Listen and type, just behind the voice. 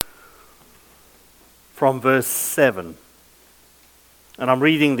from verse 7. And I'm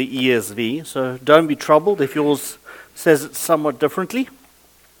reading the ESV, so don't be troubled if yours says it somewhat differently.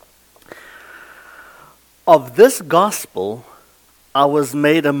 Of this gospel I was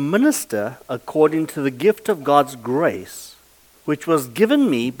made a minister according to the gift of God's grace, which was given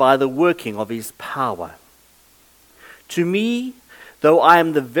me by the working of his power. To me, though I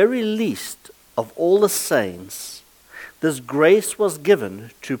am the very least of all the saints, this grace was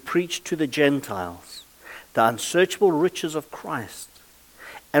given to preach to the Gentiles the unsearchable riches of Christ,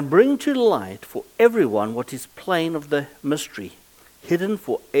 and bring to light for everyone what is plain of the mystery, hidden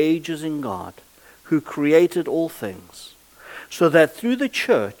for ages in God, who created all things, so that through the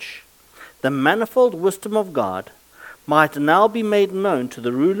church the manifold wisdom of God might now be made known to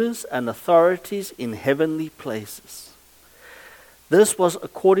the rulers and authorities in heavenly places. This was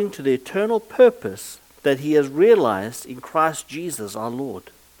according to the eternal purpose that he has realized in Christ Jesus our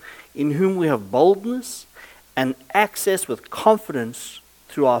Lord, in whom we have boldness and access with confidence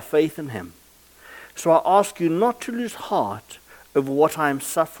through our faith in him. So I ask you not to lose heart over what I am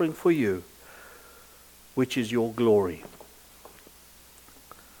suffering for you, which is your glory.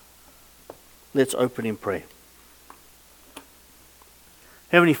 Let's open in prayer.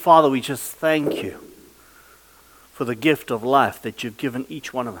 Heavenly Father, we just thank you for the gift of life that you've given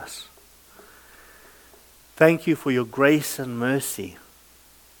each one of us. Thank you for your grace and mercy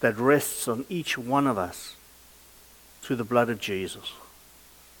that rests on each one of us through the blood of Jesus.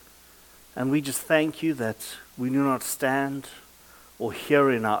 And we just thank you that we do not stand or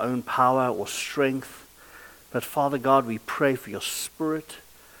hear in our own power or strength, but Father God, we pray for your Spirit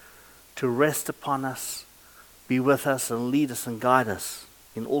to rest upon us, be with us, and lead us and guide us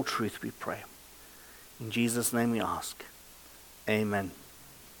in all truth, we pray. In Jesus' name we ask. Amen.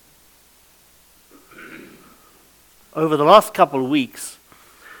 Over the last couple of weeks,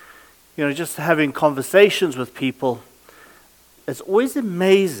 just having conversations with people, it's always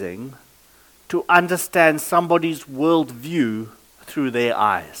amazing to understand somebody's worldview through their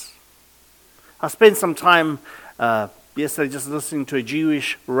eyes. I spent some time yesterday just listening to a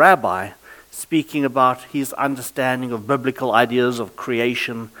Jewish rabbi speaking about his understanding of biblical ideas of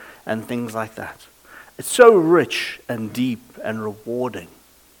creation and things like that. It's so rich and deep and rewarding.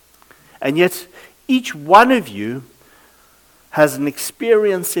 And yet, each one of you has an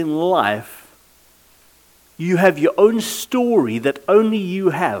experience in life. You have your own story that only you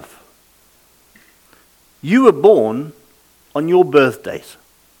have. You were born on your birth date.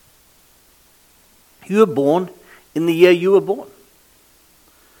 You were born in the year you were born.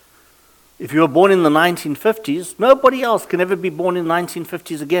 If you were born in the 1950s, nobody else can ever be born in the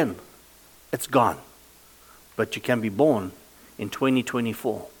 1950s again. It's gone. But you can be born in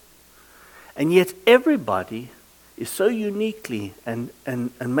 2024. And yet everybody is so uniquely and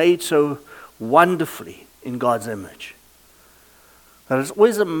made so wonderfully in God's image that it's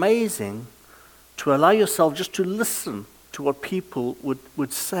always amazing to allow yourself just to listen to what people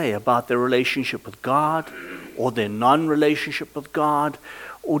would say about their relationship with God or their non-relationship with God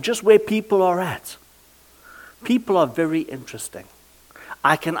or just where people are at. People are very interesting.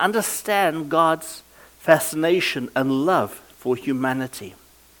 I can understand God's fascination and love for humanity.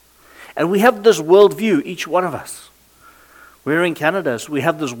 And we have this worldview, each one of us. We're in Canada, so we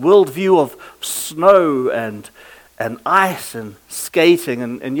have this worldview of snow and ice and skating,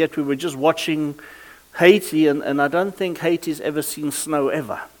 and yet we were just watching Haiti, and I don't think Haiti's ever seen snow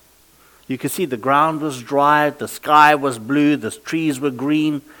ever. You could see the ground was dry, the sky was blue, the trees were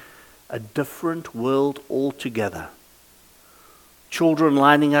green. A different world altogether. Children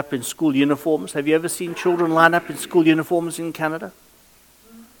lining up in school uniforms. Have you ever seen children line up in school uniforms in Canada?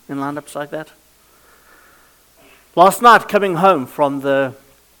 In lineups like that? Last night, coming home from the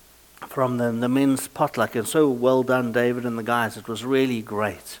men's potluck, and so well done, David and the guys. It was really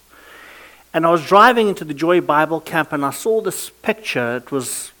great. And I was driving into the Joy Bible Camp, and I saw this picture. It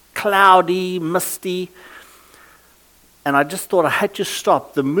was cloudy, misty, and I just thought I had to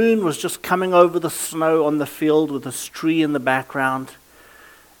stop. The moon was just coming over the snow on the field with this tree in the background,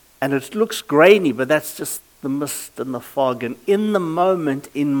 and it looks grainy, but that's just the mist and the fog. And in the moment,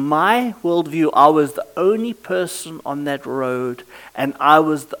 in my worldview, I was the only person on that road, and I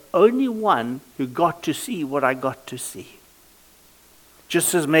was the only one who got to see what I got to see.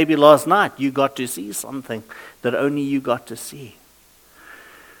 Just as maybe last night you got to see something that only you got to see.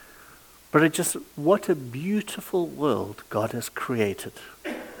 But what a beautiful world God has created.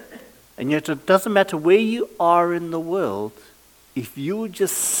 And yet it doesn't matter where you are in the world, if you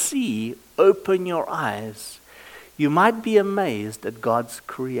just see, open your eyes, you might be amazed at God's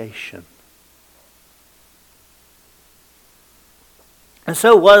creation. And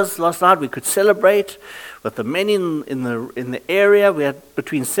so it was last night. We could celebrate with the men in the area. We had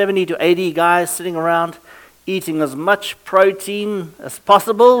between 70 to 80 guys sitting around eating as much protein as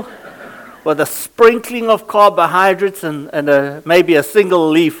possible with a sprinkling of carbohydrates and maybe a single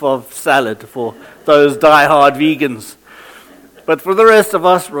leaf of salad for those die-hard vegans. But for the rest of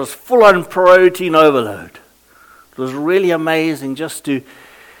us, it was full-on protein overload. It was really amazing just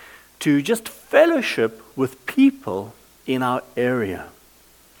to just fellowship with people in our area.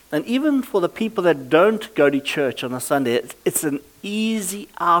 And even for the people that don't go to church on a Sunday, it's an easy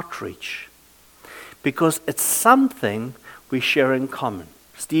outreach because it's something we share in common.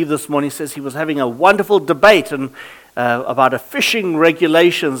 Steve this morning says he was having a wonderful debate about fishing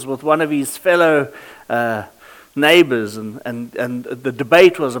regulations with one of his fellow neighbors, and the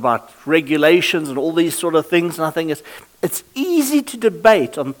debate was about regulations and all these sort of things. And I think it's easy to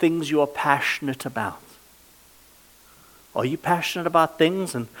debate on things you are passionate about. Are you passionate about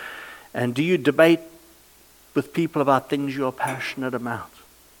things? And do you debate with people about things you are passionate about?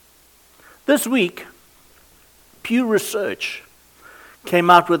 This week, Pew Research came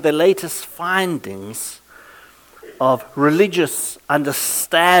out with the latest findings of religious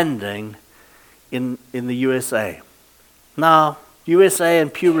understanding in the USA. Now, USA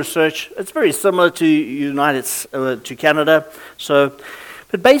and Pew Research, it's very similar to Canada.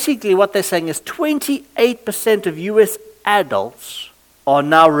 But basically what they're saying is 28% of US adults are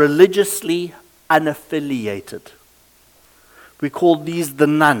now religiously unaffiliated. We call these the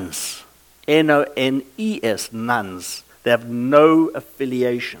nuns, N-O-N-E-S, nuns. They have no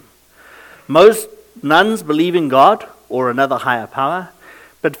affiliation. Most nuns believe in God or another higher power,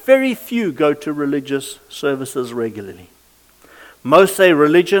 but very few go to religious services regularly. Most say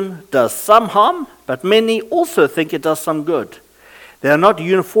religion does some harm, but many also think it does some good. They are not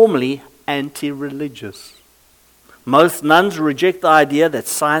uniformly anti-religious. Most nuns reject the idea that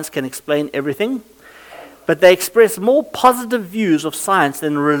science can explain everything, but they express more positive views of science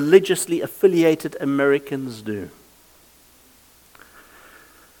than religiously affiliated Americans do.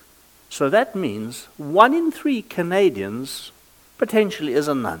 So that means 1 in 3 Canadians potentially is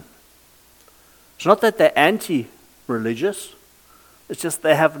a nun. It's not that they're anti-religious, it's just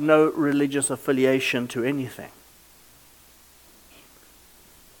they have no religious affiliation to anything.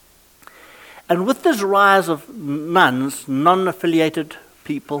 And with this rise of nuns, non-affiliated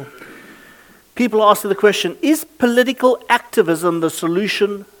people, people are asking the question, is political activism the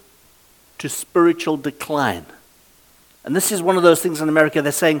solution to spiritual decline? And this is one of those things in America.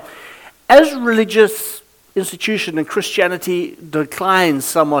 They're saying, as religious institution and Christianity declines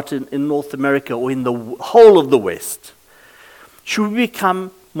somewhat in North America or in the whole of the West, should we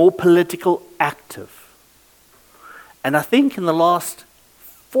become more political active? And I think in the last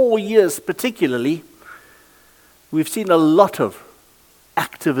 4 years particularly, we've seen a lot of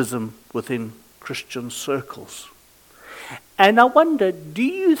activism within Christian circles. And I wonder, do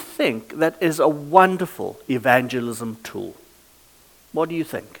you think that is a wonderful evangelism tool? What do you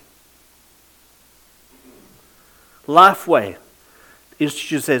think? Lifeway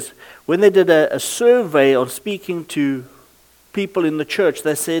Institute says, when they did a survey on speaking to people in the church,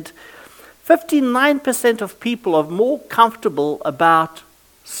 they said 59% of people are more comfortable about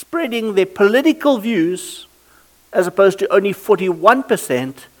spreading their political views as opposed to only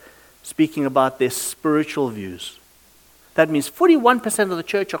 41% speaking about their spiritual views. That means 41% of the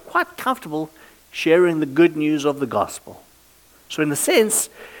church are quite comfortable sharing the good news of the gospel. So in a sense,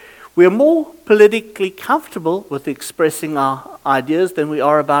 we are more politically comfortable with expressing our ideas than we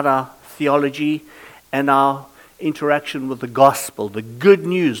are about our theology and our interaction with the gospel, the good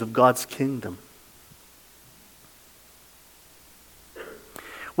news of God's kingdom.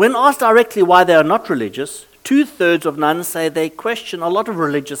 When asked directly why they are not religious, 2/3 of nuns say they question a lot of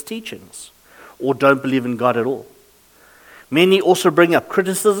religious teachings or don't believe in God at all. Many also bring up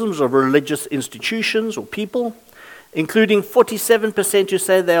criticisms of religious institutions or people, including 47% who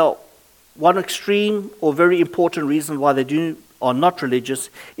say they are one extreme or very important reason why they are not religious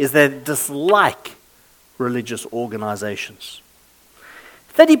is they dislike religious organizations.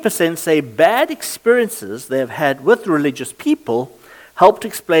 30% say bad experiences they have had with religious people helped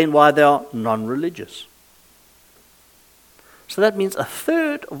explain why they are non-religious. So that means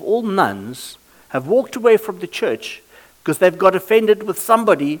 1/3 of all nuns have walked away from the church because they've got offended with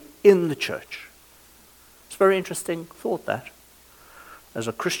somebody in the church. It's a very interesting thought, that. As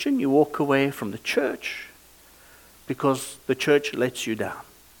a Christian, you walk away from the church because the church lets you down.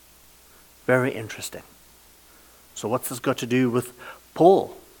 Very interesting. So what's this got to do with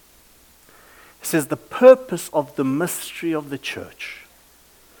Paul? He says the purpose of the mystery of the church.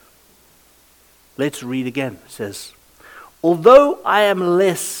 Let's read again. It says, Although I am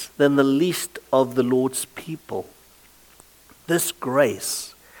less than the least of the Lord's people, this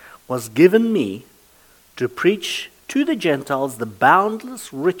grace was given me to preach to the Gentiles the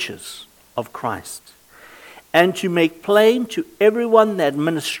boundless riches of Christ, and to make plain to everyone the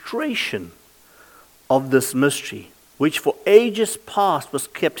administration of this mystery, which for ages past was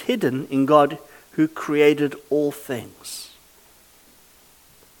kept hidden in God who created all things.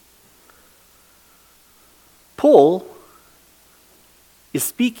 Paul is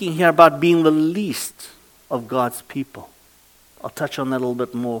speaking here about being the least of God's people. I'll touch on that a little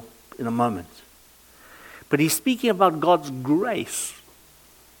bit more in a moment. But he's speaking about God's grace.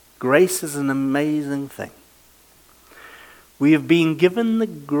 Grace is an amazing thing. We have been given the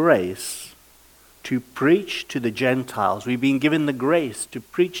grace to preach to the Gentiles. We've been given the grace to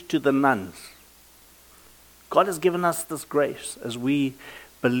preach to the nuns. God has given us this grace as we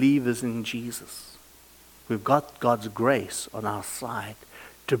believers in Jesus. We've got God's grace on our side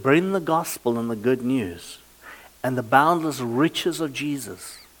to bring the gospel and the good news and the boundless riches of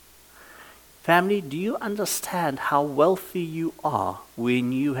Jesus. Family, do you understand how wealthy you are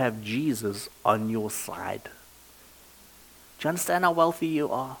when you have Jesus on your side? Do you understand how wealthy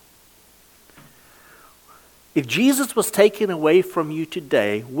you are? If Jesus was taken away from you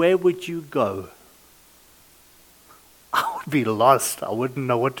today, where would you go? I would be lost. I wouldn't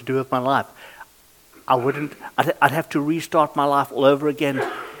know what to do with my life. I'd have to restart my life all over again,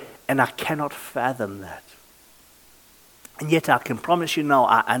 and I cannot fathom that. And yet I can promise you now,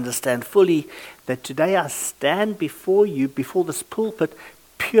 I understand fully that today I stand before you, before this pulpit,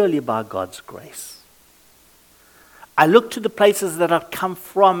 purely by God's grace. I look to the places that I've come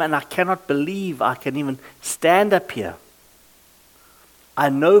from, and I cannot believe I can even stand up here. I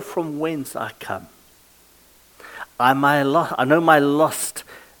know from whence I come. I know my lost,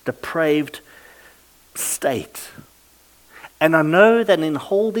 depraved state. And I know that in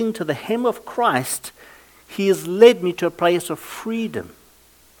holding to the hem of Christ, He has led me to a place of freedom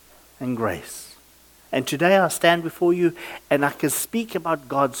and grace. And today I stand before you and I can speak about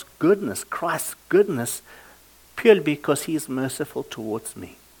God's goodness, Christ's goodness, purely because He is merciful towards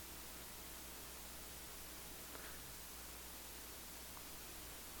me.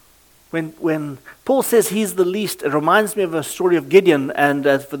 When Paul says he's the least, it reminds me of a story of Gideon. And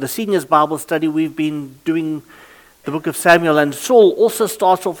for the seniors Bible study, we've been doing the book of Samuel. And Saul also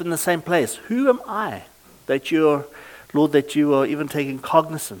starts off in the same place. Who am I that you're, Lord, that you are even taking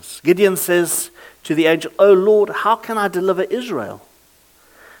cognizance? Gideon says to the angel, "Oh Lord, how can I deliver Israel?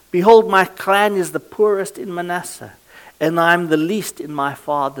 Behold, my clan is the poorest in Manasseh, and I am the least in my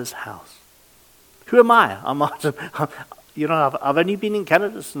father's house." Who am I? I've only been in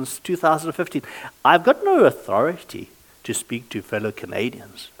Canada since 2015. I've got no authority to speak to fellow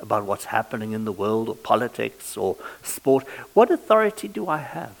Canadians about what's happening in the world or politics or sport. What authority do I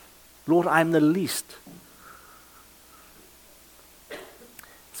have? Lord, I'm the least.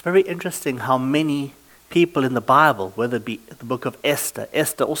 It's very interesting how many people in the Bible, whether it be the book of Esther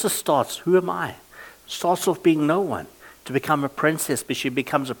also starts, who am I? Starts off being no one to become a princess, but she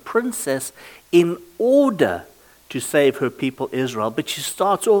becomes a princess in order to save her people Israel. But she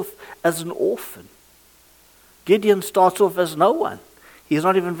starts off as an orphan. Gideon starts off as no one. He's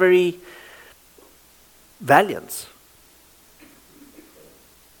not even very valiant.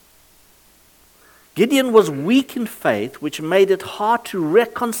 Gideon was weak in faith, which made it hard to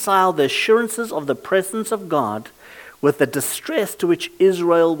reconcile the assurances of the presence of God with the distress to which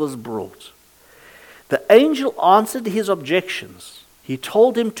Israel was brought. The angel answered his objections. He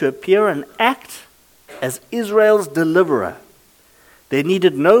told him to appear and act as Israel's deliverer. They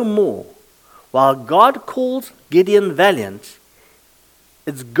needed no more. While God calls Gideon valiant,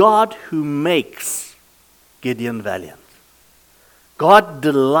 it's God who makes Gideon valiant. God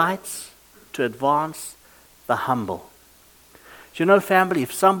delights to advance the humble. Do you know, family,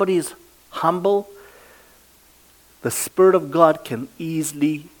 if somebody is humble, the Spirit of God can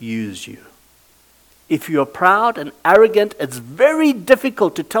easily use you. If you're proud and arrogant, it's very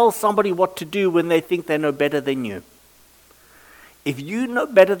difficult to tell somebody what to do when they think they know better than you. If you know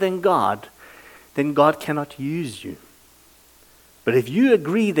better than God, then God cannot use you. But if you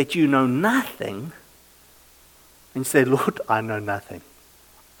agree that you know nothing, and say, "Lord, I know nothing.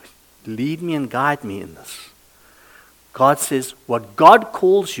 Lead me and guide me in this." God says, what God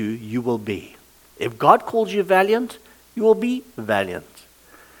calls you, you will be. If God calls you valiant, you will be valiant.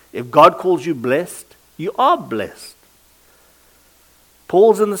 If God calls you blessed, you are blessed.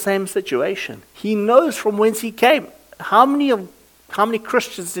 Paul's in the same situation. He knows from whence he came. How many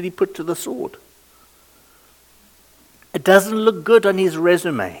Christians did he put to the sword? It doesn't look good on his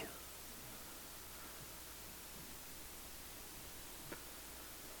resume.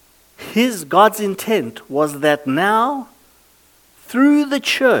 God's intent was that now, through the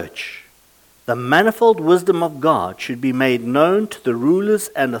church, the manifold wisdom of God should be made known to the rulers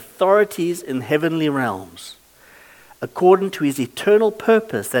and authorities in heavenly realms, according to his eternal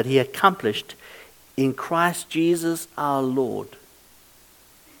purpose that he accomplished in Christ Jesus our Lord.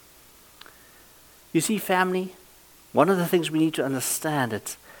 You see, family, one of the things we need to understand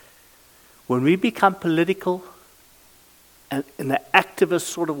is when we become political and in an activist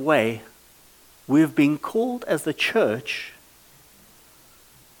sort of way, we've been called as the church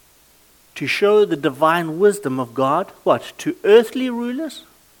to show the divine wisdom of God, what? To earthly rulers?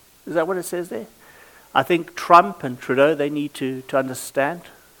 Is that what it says there? I think Trump and Trudeau, they need to understand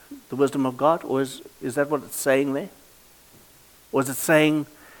the wisdom of God, or is that what it's saying there? Or is it saying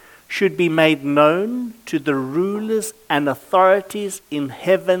should be made known to the rulers and authorities in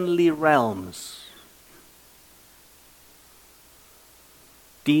heavenly realms?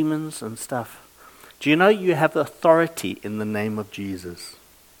 Demons and stuff. Do you know you have authority in the name of Jesus?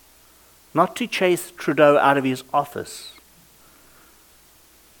 Not to chase Trudeau out of his office,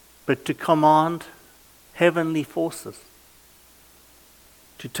 but to command heavenly forces,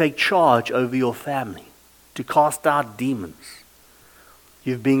 to take charge over your family, to cast out demons.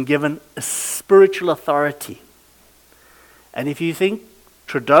 You've been given a spiritual authority. And if you think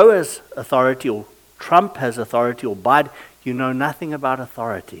Trudeau has authority, or Trump has authority, or Biden, you know nothing about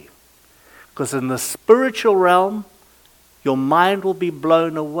authority. Because in the spiritual realm, your mind will be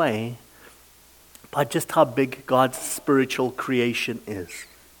blown away by just how big God's spiritual creation is.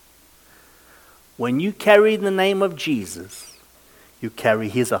 When you carry the name of Jesus, you carry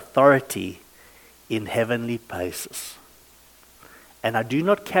his authority in heavenly places. And I do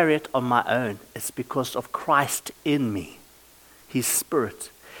not carry it on my own. It's because of Christ in me, his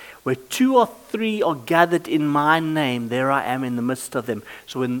Spirit. Where 2 or 3 are gathered in my name, there I am in the midst of them.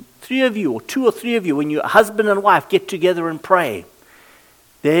 So when 3 of you, or 2 or 3 of you, when your husband and wife get together and pray,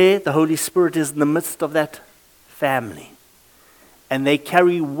 there the Holy Spirit is in the midst of that family. And they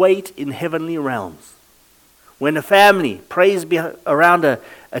carry weight in heavenly realms. When a family prays around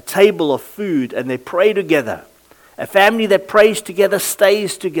a table of food and they pray together, a family that prays together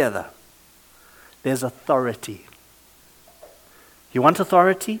stays together. There's authority. You want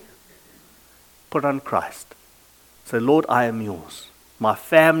authority? Put on Christ. Say, Lord, I am yours. My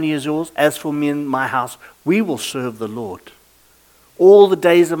family is yours. As for me and my house, we will serve the Lord all the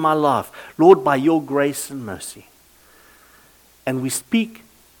days of my life. Lord, by your grace and mercy. And we speak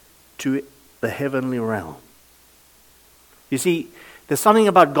to the heavenly realm. You see, there's something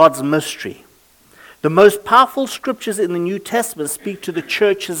about God's mystery. The most powerful scriptures in the New Testament speak to the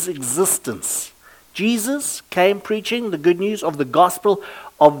church's existence. Jesus came preaching the good news of the gospel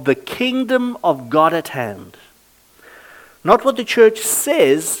of the kingdom of God at hand. Not what the church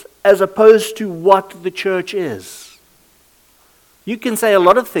says, as opposed to what the church is. You can say a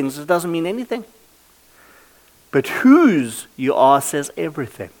lot of things, it doesn't mean anything. But whose you are says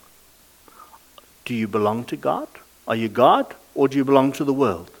everything. Do you belong to God? Are you God, or do you belong to the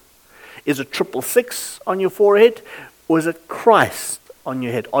world? Is it 666 on your forehead, or is it Christ on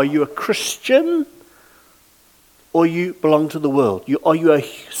your head? Are you a Christian, or you belong to the world? Are you a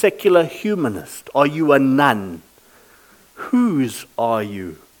secular humanist? Are you a nun? Whose are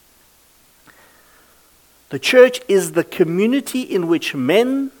you? The church is the community in which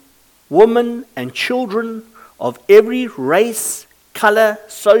men, women, and children of every race, color,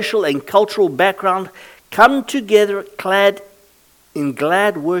 social, and cultural background come together clad in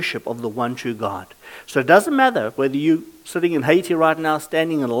glad worship of the one true God. So it doesn't matter whether you're sitting in Haiti right now,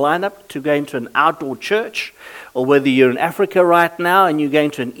 standing in a lineup to go into an outdoor church, or whether you're in Africa right now and you're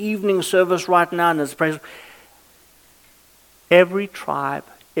going to an evening service right now and there's praise. Every tribe,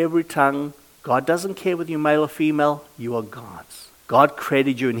 every tongue, God doesn't care whether you're male or female, you are God's. God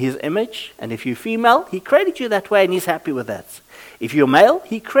created you in his image, and if you're female, he created you that way and he's happy with that. If you're male,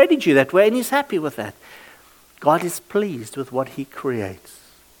 he created you that way and he's happy with that. God is pleased with what he creates.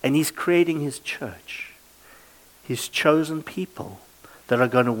 And he's creating his church. His chosen people that are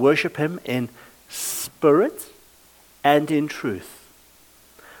going to worship him in spirit and in truth.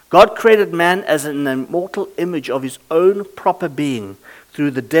 God created man as an immortal image of his own proper being.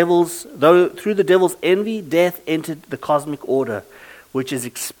 Through the devil's envy, death entered the cosmic order, which is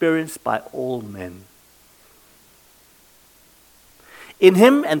experienced by all men. In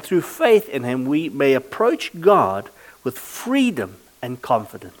him and through faith in him, we may approach God with freedom and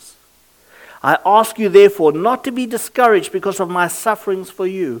confidence. I ask you, therefore, not to be discouraged because of my sufferings for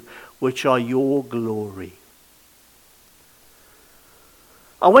you, which are your glory.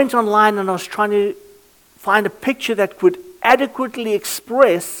 I went online and I was trying to find a picture that could adequately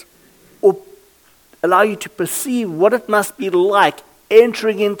express allow you to perceive what it must be like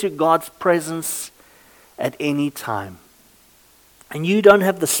entering into God's presence at any time. And you don't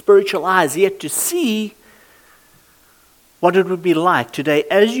have the spiritual eyes yet to see what it would be like today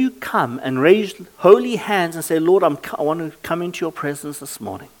as you come and raise holy hands and say, Lord, I want to come into your presence this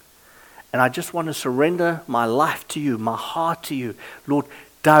morning. And I just want to surrender my life to you, my heart to you. Lord,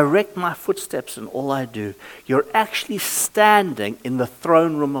 direct my footsteps in all I do. You're actually standing in the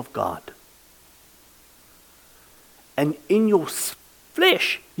throne room of God. And in your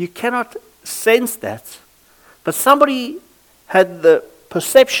flesh, you cannot sense that. But somebody had the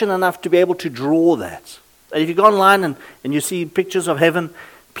perception enough to be able to draw that. And if you go online and you see pictures of heaven,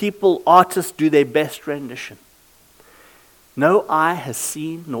 artists do their best rendition. No eye has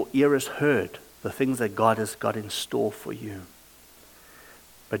seen, nor ear has heard the things that God has got in store for you.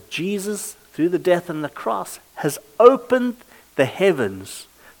 But Jesus, through the death on the cross, has opened the heavens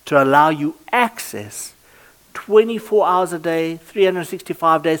to allow you access 24 hours a day,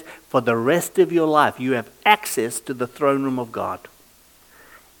 365 days, for the rest of your life. You have access to the throne room of God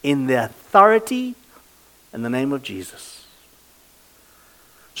in the authority and the name of Jesus.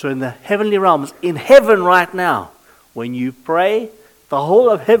 So in the heavenly realms, in heaven right now, when you pray, the whole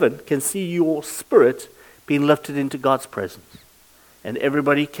of heaven can see your spirit being lifted into God's presence. And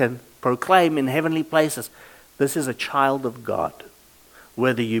everybody can proclaim in heavenly places, this is a child of God.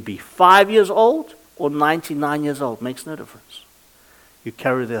 Whether you be 5 years old or 99 years old, makes no difference. You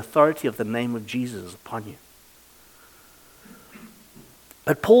carry the authority of the name of Jesus upon you.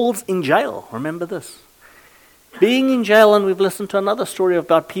 But Paul's in jail, remember this. Being in jail, and we've listened to another story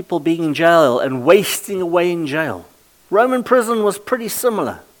about people being in jail and wasting away in jail. Roman prison was pretty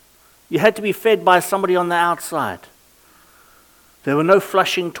similar. You had to be fed by somebody on the outside. There were no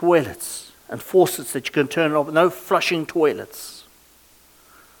flushing toilets and faucets that you can turn off. No flushing toilets.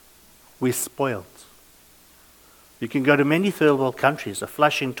 We're spoiled. You can go to many third world countries. A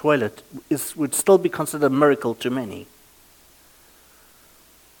flushing toilet would still be considered a miracle to many.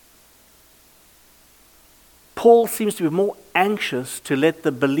 Paul seems to be more anxious to lest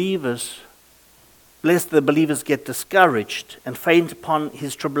the believers get discouraged and faint upon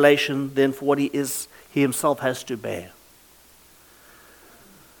his tribulation than for what he himself has to bear.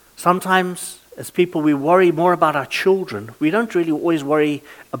 Sometimes, as people, we worry more about our children. We don't really always worry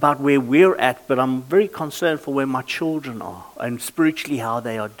about where we're at, but I'm very concerned for where my children are and spiritually how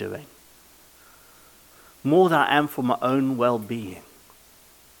they are doing. More than I am for my own well-being.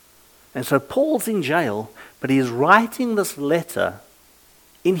 And so Paul's in jail, but he's writing this letter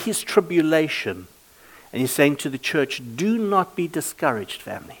in his tribulation. And he's saying to the church, do not be discouraged,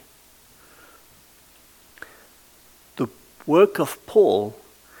 family. The work of Paul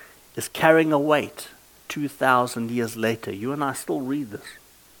is carrying a weight 2,000 years later. You and I still read this.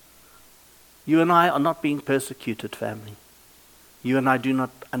 You and I are not being persecuted, family. You and I do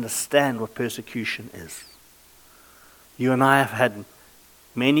not understand what persecution is. You and I have had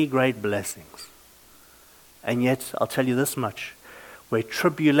many great blessings. And yet, I'll tell you this much. Where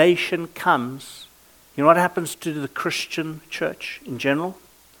tribulation comes, you know what happens to the Christian church in general?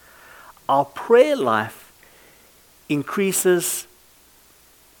 Our prayer life increases,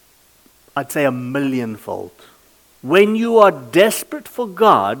 I'd say, 1,000,000-fold. When you are desperate for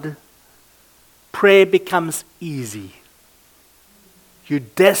God, prayer becomes easy. You're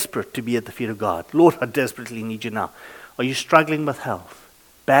desperate to be at the feet of God. Lord, I desperately need you now. Are you struggling with health?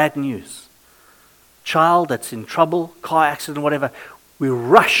 Bad news. Child that's in trouble, car accident, whatever. We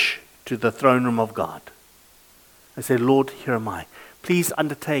rush to the throne room of God. I say, Lord, here am I. Please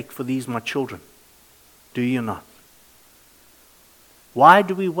undertake for these my children. Do you not? Why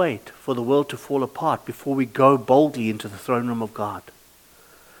do we wait for the world to fall apart before we go boldly into the throne room of God?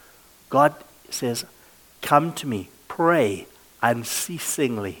 God says, come to me, pray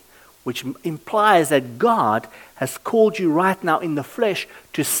unceasingly, which implies that God has called you right now in the flesh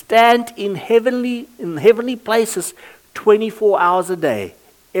to stand in heavenly places 24 hours a day,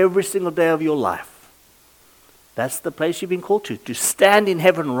 every single day of your life. That's the place you've been called to stand in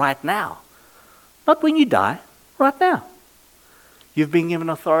heaven right now. Not when you die, right now. You've been given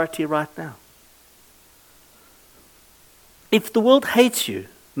authority right now. If the world hates you,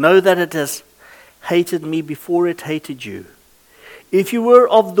 know that it has hated me before it hated you. If you were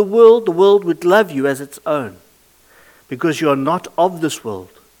of the world would love you as its own, because you are not of this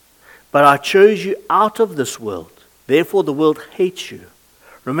world. But I chose you out of this world. Therefore the world hates you.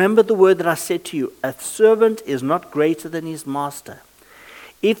 Remember the word that I said to you, a servant is not greater than his master.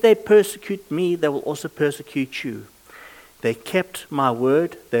 If they persecute me, they will also persecute you. They kept my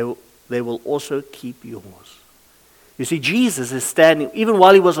word, they will also keep yours. You see, Jesus is standing, even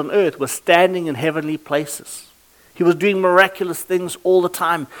while he was on earth, was standing in heavenly places. He was doing miraculous things all the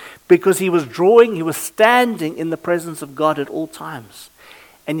time because he was standing in the presence of God at all times.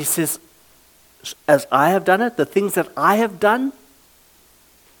 And he says, as I have done it, the things that I have done,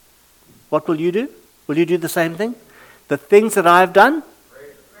 what will you do? Will you do the same thing? The things that I have done?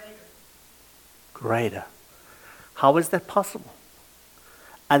 Greater. How is that possible?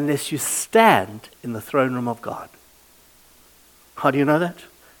 Unless you stand in the throne room of God. How do you know that?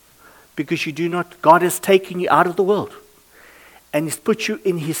 Because God has taken you out of the world and he's put you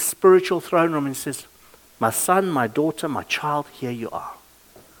in his spiritual throne room and says, my son, my daughter, my child, here you are.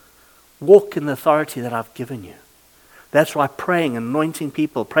 Walk in the authority that I've given you. That's why praying, anointing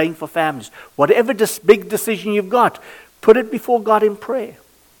people, praying for families, whatever big decision you've got, put it before God in prayer.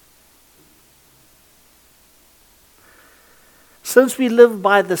 Since we live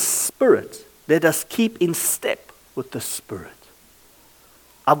by the Spirit, let us keep in step with the Spirit.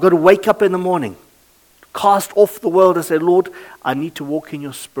 I've got to wake up in the morning, cast off the world and say, Lord, I need to walk in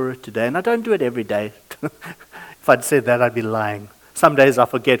your Spirit today. And I don't do it every day. If I'd said that, I'd be lying. Some days I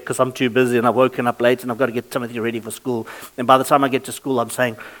forget because I'm too busy and I've woken up late and I've got to get Timothy ready for school. And by the time I get to school, I'm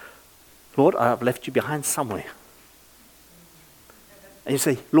saying, Lord, I've left you behind somewhere. And you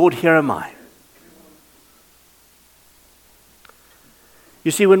say, Lord, here am I. You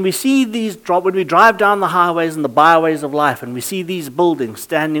see, when we drive down the highways and the byways of life and we see these buildings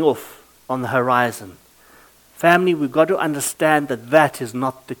standing off on the horizon, family, we've got to understand that that is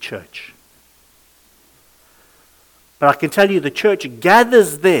not the church. But I can tell you the church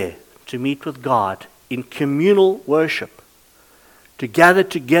gathers there to meet with God in communal worship, to gather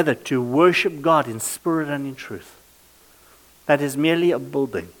together to worship God in spirit and in truth. That is merely a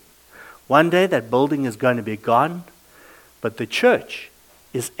building. One day that building is going to be gone, but the church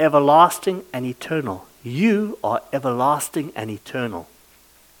is everlasting and eternal. You are everlasting and eternal.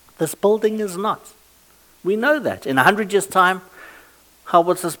 This building is not. We know that. In 100 years' time,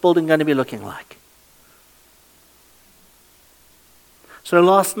 what's this building going to be looking like? So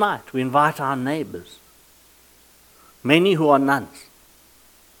last night, we invite our neighbors, many who are nuns.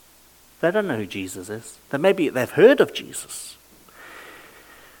 They don't know who Jesus is. They've heard of Jesus.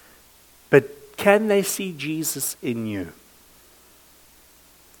 But can they see Jesus in you?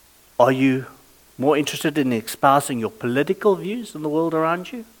 Are you more interested in espousing your political views in the world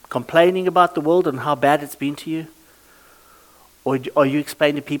around you? Complaining about the world and how bad it's been to you? Or are you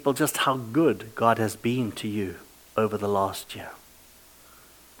explaining to people just how good God has been to you over the last year?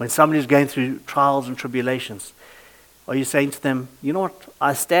 When somebody's going through trials and tribulations, are you saying to them, you know what,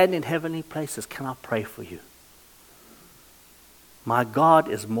 I stand in heavenly places, can I pray for you? My God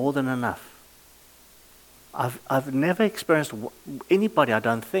is more than enough. I've never experienced anybody, I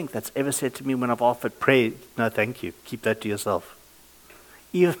don't think, that's ever said to me when I've offered prayer, no thank you, keep that to yourself.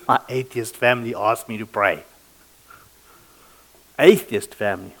 Even my atheist family asked me to pray. Atheist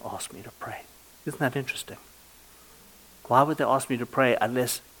family asked me to pray. Isn't that interesting? Why would they ask me to pray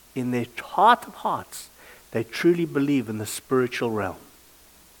unless in their heart of hearts they truly believe in the spiritual realm?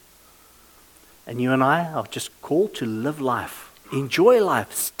 And you and I are just called to live life. Enjoy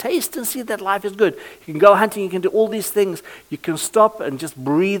life. Taste and see that life is good. You can go hunting. You can do all these things. You can stop and just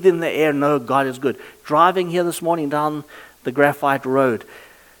breathe in the air and know God is good. Driving here this morning down the graphite road,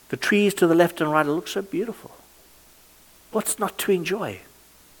 the trees to the left and right, it looks so beautiful. What's not to enjoy?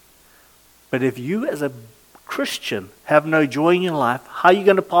 But if you as a Christian have no joy in your life, how are you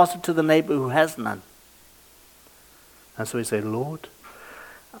going to pass it to the neighbor who has none? And so we say, Lord,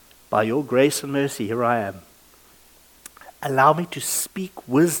 by your grace and mercy, here I am. Allow me to speak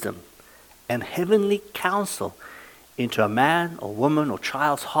wisdom and heavenly counsel into a man or woman or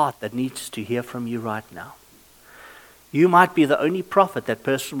child's heart that needs to hear from you right now. You might be the only prophet that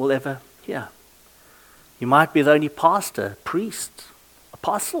person will ever hear. You might be the only pastor, priest,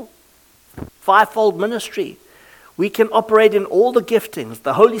 apostle, fivefold ministry. We can operate in all the giftings.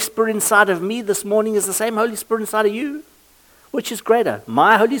 The Holy Spirit inside of me this morning is the same Holy Spirit inside of you. Which is greater,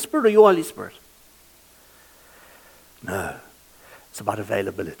 my Holy Spirit or your Holy Spirit? No, it's about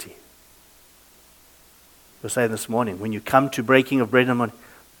availability. We were saying this morning, when you come to breaking of bread in the morning,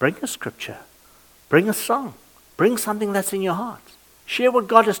 bring a scripture, bring a song, bring something that's in your heart. Share what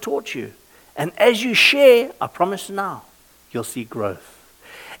God has taught you. And as you share, I promise you now, you'll see growth.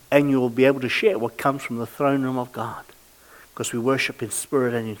 And you'll be able to share what comes from the throne room of God. Because we worship in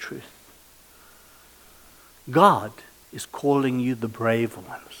spirit and in truth. God is calling you the brave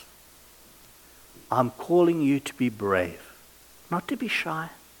ones. I'm calling you to be brave, not to be shy.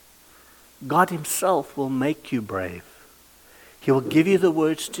 God himself will make you brave. He will give you the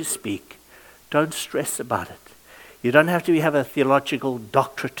words to speak. Don't stress about it. You don't have to have a theological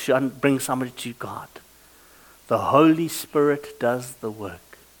doctorate to bring somebody to God. The Holy Spirit does the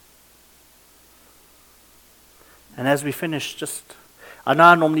work. And as we finish, I know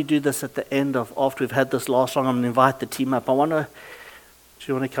I normally do this at the end of, after we've had this last song, I'm going to invite the team up. Do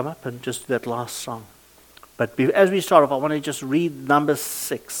you want to come up and just do that last song? But as we start off, I want to just read Numbers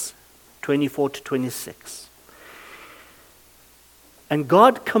 6, 24 to 26. And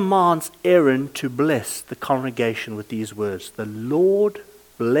God commands Aaron to bless the congregation with these words: the Lord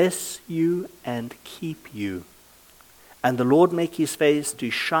bless you and keep you. And the Lord make his face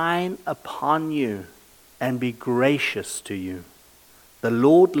to shine upon you and be gracious to you. The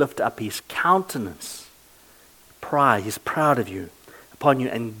Lord lift up his countenance, he's proud of you, upon you,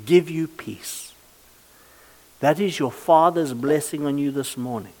 and give you peace. That is your Father's blessing on you this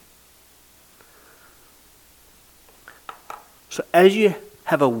morning. So as you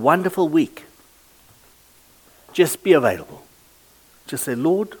have a wonderful week, just be available. Just say,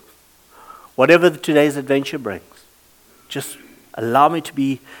 Lord, whatever today's adventure brings, just allow me to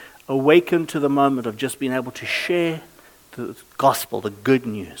be awakened to the moment of just being able to share the gospel, the good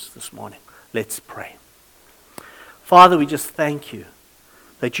news this morning. Let's pray. Father, we just thank you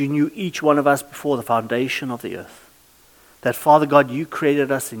that you knew each one of us before the foundation of the earth. That, Father God, you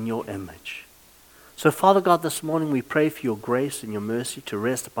created us in your image. So, Father God, this morning we pray for your grace and your mercy to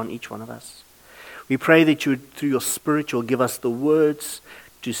rest upon each one of us. We pray that you, through your Spirit, you'll give us the words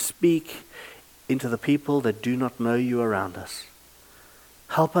to speak into the people that do not know you around us.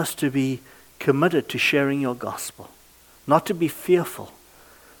 Help us to be committed to sharing your gospel. Not to be fearful,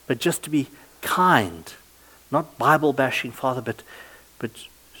 but just to be kind. Not Bible bashing, Father, but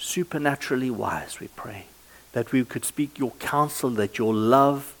supernaturally wise, we pray. That we could speak your counsel, that your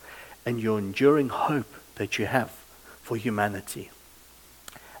love and your enduring hope that you have for humanity,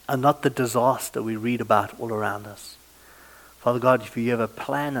 and not the disaster we read about all around us. Father God, if you have a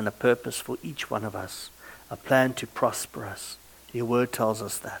plan and a purpose for each one of us, a plan to prosper us, your word tells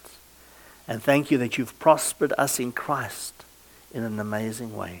us that. And thank you that you've prospered us in Christ in an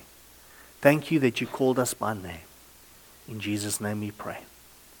amazing way. Thank you that you called us by name. In Jesus' name we pray.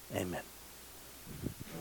 Amen.